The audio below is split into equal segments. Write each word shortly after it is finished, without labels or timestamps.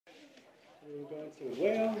We're going to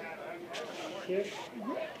whale. Here.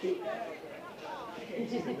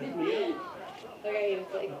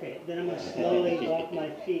 Okay, then I'm going to slowly walk my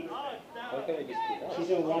feet. She's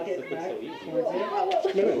going to walk it back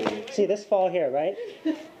towards it. Remember, see this fall here, right?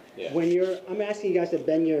 Yeah. When I'm asking you guys to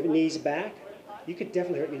bend your knees back. You could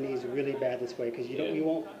definitely hurt your knees really bad this way because you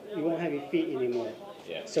won't have your feet anymore.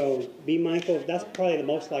 Yeah. So be mindful. That's probably the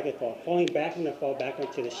most likely fall. Falling back, I'm going to fall back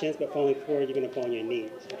onto the shins, but falling forward, you're going to fall on your knees.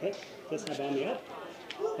 Okay? Just have on me up.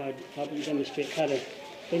 I'll help you demonstrate how to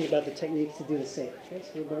think about the techniques to do the same. Okay?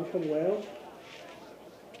 So we're going from whale.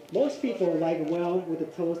 Most people like whale with the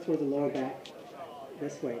toes towards the lower back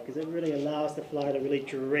this way because it really allows the flower to really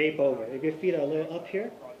drape over. If your feet are a little up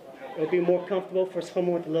here, it'll be more comfortable for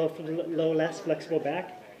someone with a little less flexible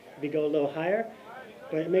back if you go a little higher,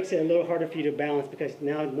 but it makes it a little harder for you to balance because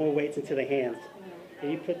now more weight's into the hands.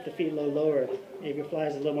 If you put the feet a little lower, if your fly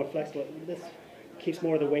is a little more flexible, this keeps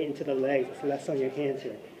more of the weight into the legs, it's less on your hands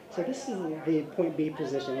here. So this is the point B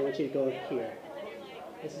position. I want you to go here.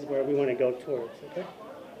 This is where we want to go towards, okay?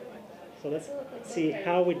 So let's see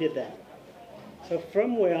how we did that. So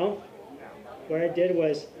from whale, what I did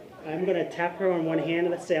was I'm going to tap her on one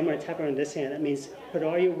hand. Let's say I'm going to tap her on this hand. That means put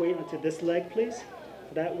all your weight onto this leg, please.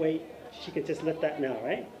 So that way she can just lift that now,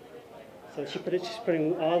 right? So she's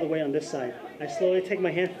putting all the weight on this side. I slowly take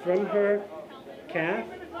my hand from her calf,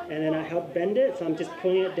 and then I help bend it. So I'm just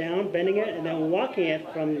pulling it down, bending it, and then walking it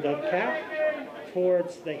from the calf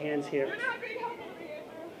towards the hands here.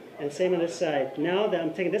 And same on this side. Now that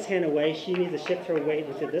I'm taking this hand away, she needs to shift her weight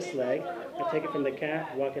into this leg. I take it from the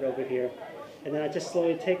calf, walk it over here. And then I just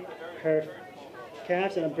slowly take her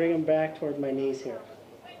calves and I bring them back toward my knees here,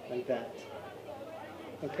 like that.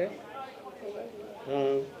 Okay?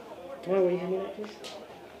 Come on, will you hand me that, please?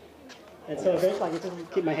 And so eventually I can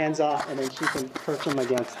just keep my hands off and then she can perch them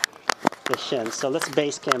against the shins. So let's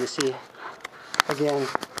base cam and see. Again,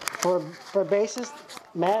 for bases,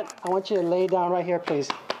 Matt, I want you to lay down right here, please.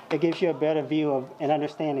 It gives you a better view of and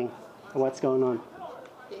understanding of what's going on.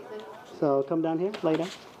 So come down here, lay down.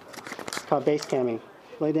 It's called base camming.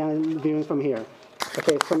 Lay down and viewing from here.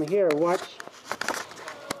 Okay, from here, watch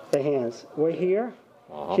the hands. We're here.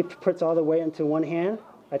 She puts all the weight into one hand.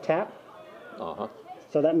 I tap.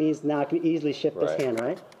 So that means now I can easily shift this hand,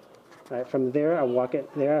 right? All right, from there, I walk it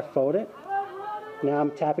there, I fold it. Now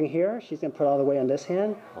I'm tapping here. She's going to put all the weight on this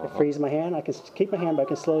hand. It frees my hand. I can keep my hand, but I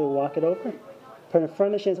can slowly walk it over. Put it in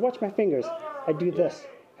front of the shins. Watch my fingers. I do this.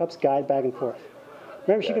 Helps guide back and forth.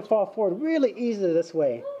 Remember, she can fall forward really easily this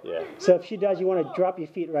way. Yeah. So if she does, you want to drop your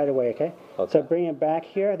feet right away, okay? So bring it back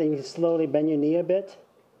here. Then you can slowly bend your knee a bit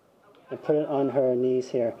and put it on her knees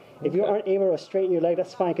here. If you aren't able to straighten your leg,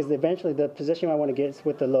 that's fine, because eventually the position I want to get is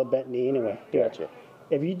with the low bent knee anyway. Here. Gotcha.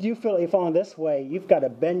 If you do feel like you're falling this way, you've got to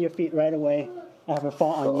bend your feet right away and have her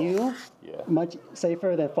fall on you. Yeah. Much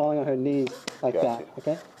safer than falling on her knees like that,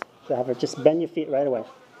 okay? So have her just bend your feet right away.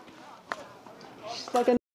 Just like a